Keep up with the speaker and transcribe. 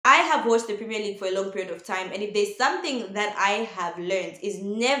have watched the Premier League for a long period of time, and if there's something that I have learned is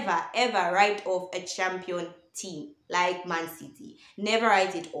never ever write off a champion team like Man City. Never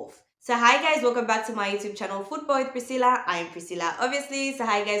write it off. So hi guys, welcome back to my YouTube channel, Football with Priscilla. I'm Priscilla, obviously. So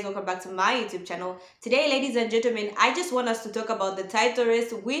hi guys, welcome back to my YouTube channel. Today, ladies and gentlemen, I just want us to talk about the title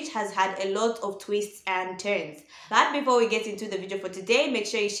race, which has had a lot of twists and turns. But before we get into the video for today, make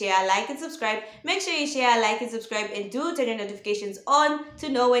sure you share, like, and subscribe. Make sure you share, like, and subscribe, and do turn your notifications on to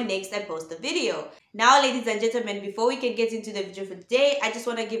know when next I post a video. Now, ladies and gentlemen, before we can get into the video for today, I just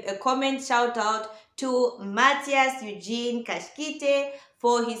want to give a comment shout out to Matthias Eugene Kashkite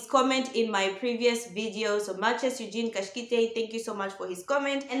for his comment in my previous video. So Matthias Eugene Kashkite, thank you so much for his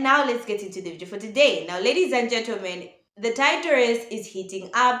comment. And now let's get into the video for today. Now, ladies and gentlemen, the title race is heating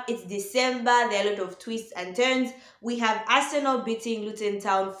up. It's December. There are a lot of twists and turns. We have Arsenal beating Luton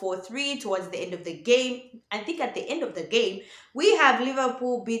Town 4-3 towards the end of the game. I think at the end of the game, we have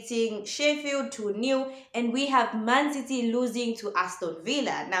Liverpool beating Sheffield 2-0, and we have Man City losing to Aston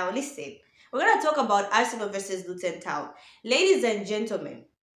Villa. Now listen, we're going to talk about Arsenal versus Luton Town. Ladies and gentlemen,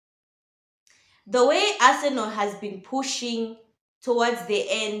 the way Arsenal has been pushing towards the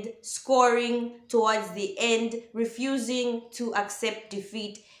end, scoring towards the end, refusing to accept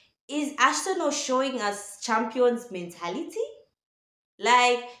defeat, is Arsenal showing us champions mentality?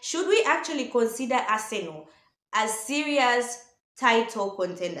 Like, should we actually consider Arsenal as serious title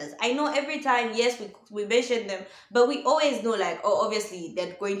contenders? I know every time, yes, we mention them, but we always know, like, oh, obviously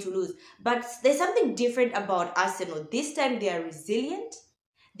they're going to lose. But there's something different about Arsenal. This time they are resilient.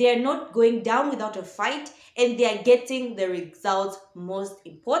 They are not going down without a fight, and they are getting the results most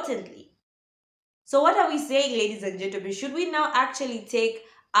importantly. So what are we saying, ladies and gentlemen? Should we now actually take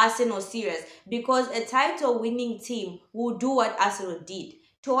Arsenal serious? Because a title-winning team will do what Arsenal did.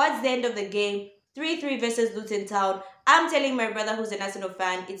 Towards the end of the game, 3-3 versus Luton Town, I'm telling my brother who's an Arsenal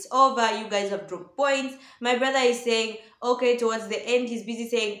fan, it's over, you guys have dropped points. My brother is saying, okay, towards the end, he's busy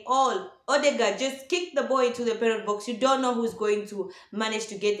saying, oh, Odegaard, just kick the ball into the penalty box. You don't know who's going to manage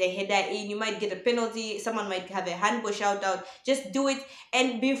to get a header in. You might get a penalty. Someone might have a handball shout out. Just do it.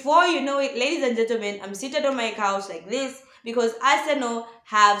 And before you know it, ladies and gentlemen, I'm seated on my couch like this because Arsenal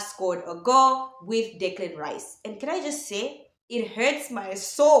have scored a goal with Declan Rice. And can I just say, it hurts my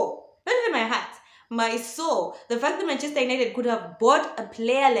soul. Not even my heart. My soul. The fact that Manchester United could have bought a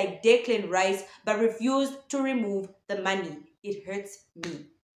player like Declan Rice but refused to remove the money. It hurts me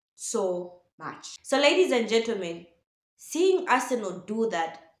so much. So ladies and gentlemen, seeing Arsenal do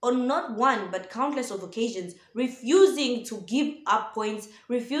that on not one but countless of occasions, refusing to give up points,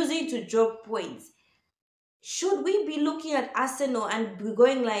 refusing to drop points, should we be looking at Arsenal and be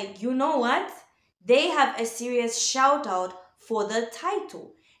going like, you know what? They have a serious shout out for the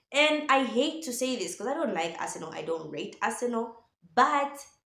title. And I hate to say this because I don't like Arsenal. I don't rate Arsenal. But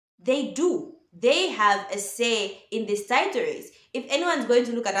they do. They have a say in this title race. If anyone's going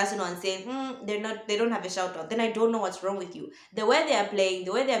to look at Arsenal and say, they don't have a shout out, then I don't know what's wrong with you. The way they are playing,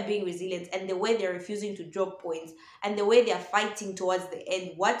 the way they are being resilient, and the way they're refusing to drop points, and the way they are fighting towards the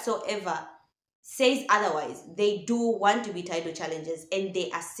end, whatsoever says otherwise. They do want to be title challengers, and they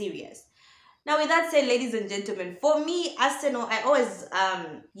are serious. Now, with that said, ladies and gentlemen, for me, Arsenal, I always,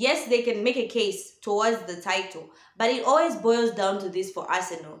 yes, they can make a case towards the title, but it always boils down to this for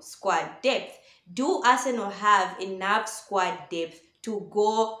Arsenal: squad depth. Do Arsenal have enough squad depth to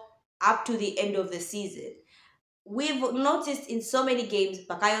go up to the end of the season? We've noticed in so many games,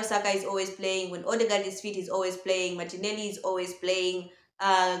 Bukayo Saka is always playing. When Odegaard is fit, he's always playing. Martinelli is always playing.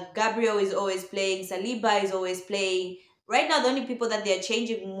 Gabriel is always playing. Saliba is always playing. Right now, the only people that they're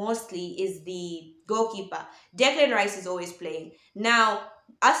changing mostly is the goalkeeper. Declan Rice is always playing. Now,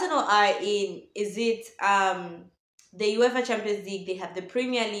 Arsenal are in, the UEFA Champions League, they have the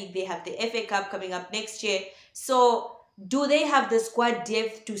Premier League, they have the FA Cup coming up next year. So, do they have the squad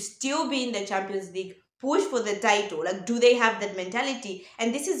depth to still be in the Champions League, push for the title? Like, do they have that mentality?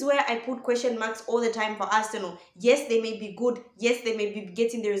 And this is where I put question marks all the time for Arsenal. Yes, they may be good. Yes, they may be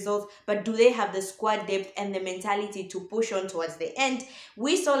getting the results. But do they have the squad depth and the mentality to push on towards the end?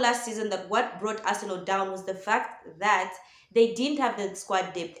 We saw last season that what brought Arsenal down was the fact that they didn't have the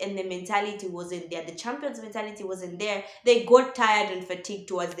squad depth and the mentality wasn't there. The champions mentality wasn't there. They got tired and fatigued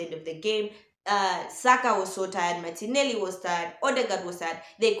towards the end of the game. Saka was so tired, Martinelli was tired, Odegaard was tired.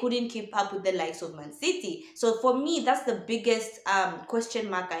 They couldn't keep up with the likes of Man City. So for me, that's the biggest question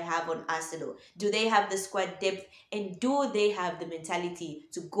mark I have on Arsenal. Do they have the squad depth, and do they have the mentality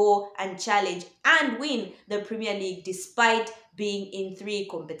to go and challenge and win the Premier League despite being in 3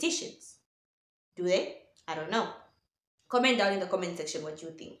 competitions? Do they? I don't know. Comment down in the comment section what you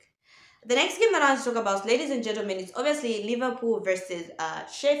think. The next game that I want to talk about, ladies and gentlemen, is obviously Liverpool versus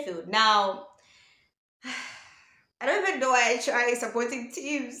Sheffield. Now, I don't even know why I try supporting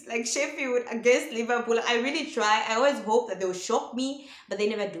teams like Sheffield against Liverpool. I really try. I always hope that they'll shock me, but they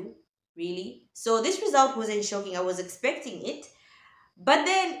never do, really. So this result wasn't shocking. I was expecting it. But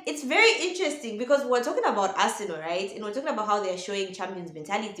then it's very interesting because we're talking about Arsenal, right? And we're talking about how they're showing champions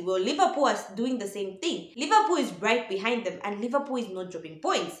mentality. Well, Liverpool is doing the same thing. Liverpool is right behind them, and Liverpool is not dropping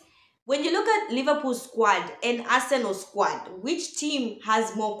points. When you look at Liverpool's squad and Arsenal's squad, which team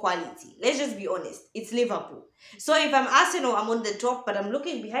has more quality? Let's just be honest. It's Liverpool. So if I'm Arsenal, I'm on the top, but I'm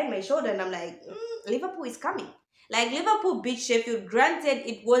looking behind my shoulder and I'm like, Liverpool is coming. Like Liverpool beat Sheffield. Granted,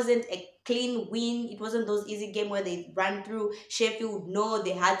 it wasn't a clean win. It wasn't those easy games where they ran through Sheffield. No,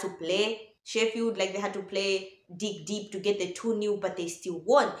 they had to play Sheffield, like they had to play dig deep to get the 2-0, but they still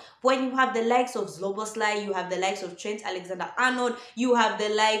won. When you have the likes of Zloboslai, you have the likes of Trent Alexander-Arnold, you have the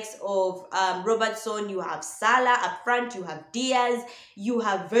likes of Robertson, you have Salah up front, you have Diaz, you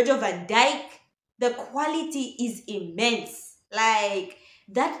have Virgil van Dijk. The quality is immense. Like,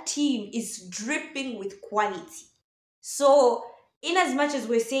 that team is dripping with quality. So, in as much as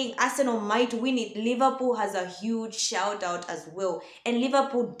we're saying Arsenal might win it, Liverpool has a huge shout out as well. And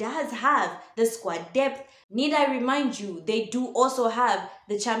Liverpool does have the squad depth. Need I remind you, they do also have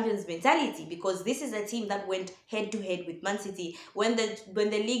the champions mentality, because this is a team that went head to head with Man City when the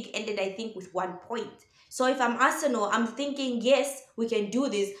league ended, I think, with 1 point. So if I'm Arsenal, I'm thinking, yes, we can do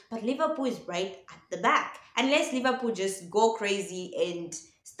this, but Liverpool is right at the back. Unless Liverpool just go crazy and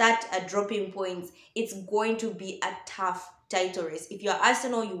start dropping points, it's going to be a tough title race. If you're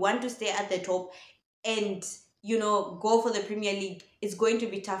Arsenal, you want to stay at the top and go for the Premier League, it's going to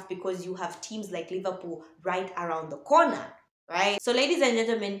be tough because you have teams like Liverpool right around the corner, right? So ladies and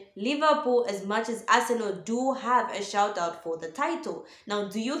gentlemen, Liverpool, as much as Arsenal, do have a shout out for the title. Now,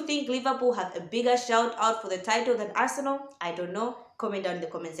 do you think Liverpool have a bigger shout out for the title than Arsenal? I don't know. Comment down in the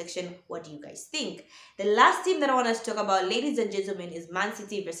comment section. What do you guys think? The last team that I want us to talk about, ladies and gentlemen, is Man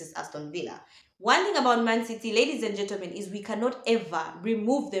City versus Aston Villa. One thing about Man City, ladies and gentlemen, is we cannot ever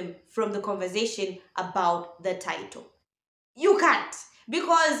remove them from the conversation about the title. You can't.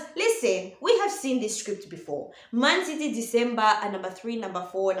 Because, listen, we have seen this script before. Man City December are number 3, number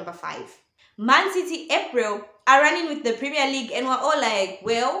 4, number 5. Man City April are running with the Premier League and we're all like,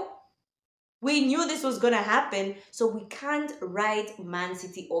 well, we knew this was going to happen, so we can't write Man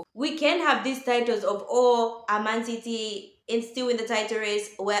City off. We can have these titles of, oh, are Man City still in the title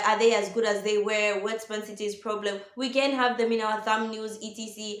race? Where are they as good as they were? What's Man City's problem? We can have them in our thumbnails,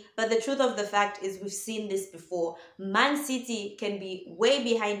 etc. But the truth of the fact is we've seen this before. Man City can be way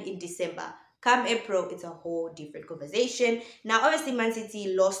behind in December. Come April, it's a whole different conversation. Now, obviously, Man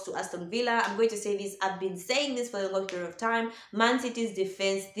City lost to Aston Villa. I'm going to say this. I've been saying this for a long period of time. Man City's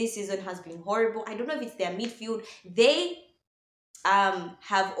defense this season has been horrible. I don't know if it's their midfield. They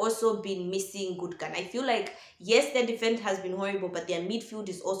have also been missing Gundogan. I feel like, yes, their defense has been horrible, but their midfield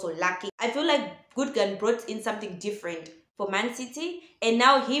is also lacking. I feel like Gundogan brought in something different for Man City, and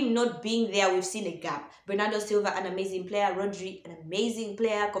now him not being there, we've seen a gap. Bernardo Silva, an amazing player. Rodri, an amazing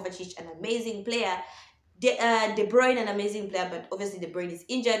player. Kovacic, an amazing player. De Bruyne, an amazing player, but obviously De Bruyne is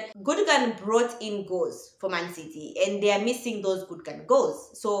injured. Gundogan brought in goals for Man City, and they are missing those Gundogan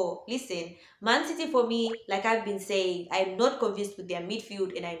goals. So, listen, Man City for me, like I've been saying, I'm not convinced with their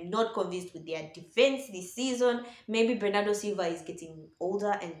midfield, and I'm not convinced with their defense this season. Maybe Bernardo Silva is getting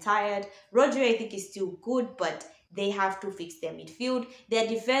older and tired. Rodri, I think, is still good, but they have to fix their midfield. Their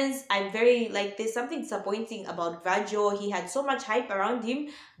defense, there's something disappointing about Virgil. He had so much hype around him,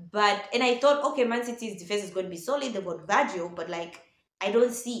 and I thought, okay, Man City's defense is going to be solid. They've got Virgil, but I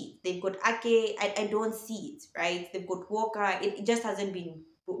don't see it. They've got Ake, I don't see it, right? They've got Walker. It just hasn't been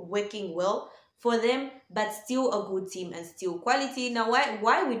working well for them, but still a good team and still quality. Now,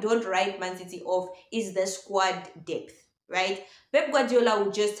 why we don't write Man City off is the squad depth. Right? Pep Guardiola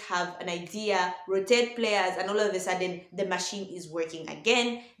will just have an idea, rotate players, and all of a sudden the machine is working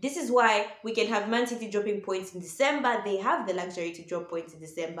again. This is why we can have Man City dropping points in December. They have the luxury to drop points in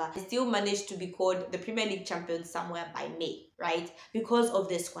December. They still manage to be called the Premier League champions somewhere by May, right? Because of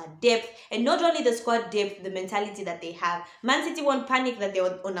the squad depth. And not only the squad depth, the mentality that they have. Man City won't panic that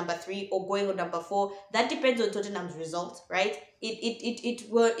they're on number 3 or going on number 4. That depends on Tottenham's result, right?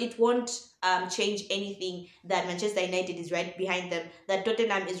 It won't change anything that Manchester United is right behind them, that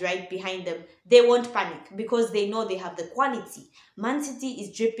Tottenham is right behind them. They won't panic because they know they have the quality. Man City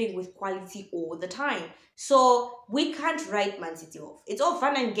is dripping with quality all the time. So we can't write Man City off. It's all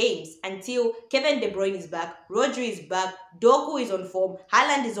fun and games until Kevin De Bruyne is back, Rodri is back, Doku is on form,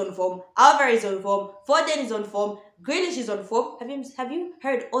 Haaland is on form, Alvarez is on form, Foden is on form, Grealish is on form. Have you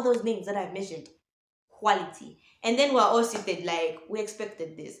heard all those names that I've mentioned? Quality. And then we're all seated like we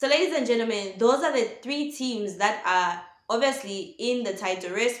expected this. So ladies and gentlemen, those are the three teams that are obviously in the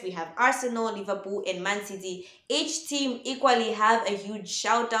title race. We have Arsenal, Liverpool, and Man City. Each team equally have a huge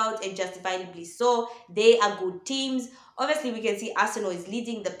shout out, and justifiably so. They are good teams. Obviously, we can see Arsenal is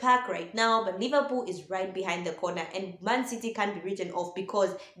leading the pack right now, but Liverpool is right behind the corner, and Man City can't be written off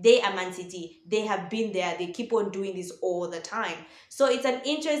because they are Man City. They have been there. They keep on doing this all the time. So it's an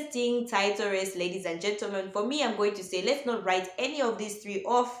interesting title race, ladies and gentlemen. For me, I'm going to say let's not write any of these three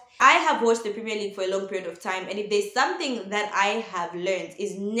off. I have watched the Premier League for a long period of time, and if there's something that I have learned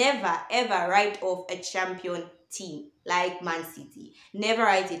is never ever write off a champion team like Man City. Never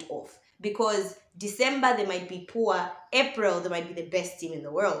write it off, because December they might be poor, April they might be the best team in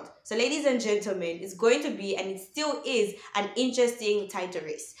the world. So ladies and gentlemen, it's going to be, and it still is, an interesting title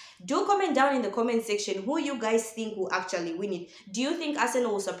race. Do comment down in the comment section who you guys think will actually win it. Do you think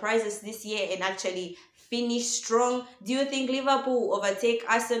Arsenal will surprise us this year and actually finish strong? Do you think Liverpool will overtake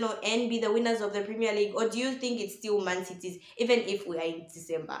Arsenal and be the winners of the Premier League? Or do you think it's still Man City's, even if we are in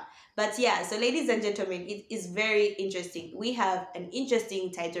December? But yeah, so ladies and gentlemen, it is very interesting. We have an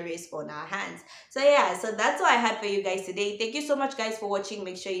interesting title race on our hands. So yeah, so that's what I had for you guys today. Thank you so much guys for watching.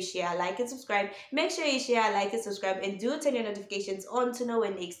 Make sure you share, like, and subscribe. Make sure you share, like, and subscribe, and do turn your notifications on to know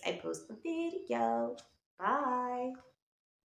when next I post a video. Bye.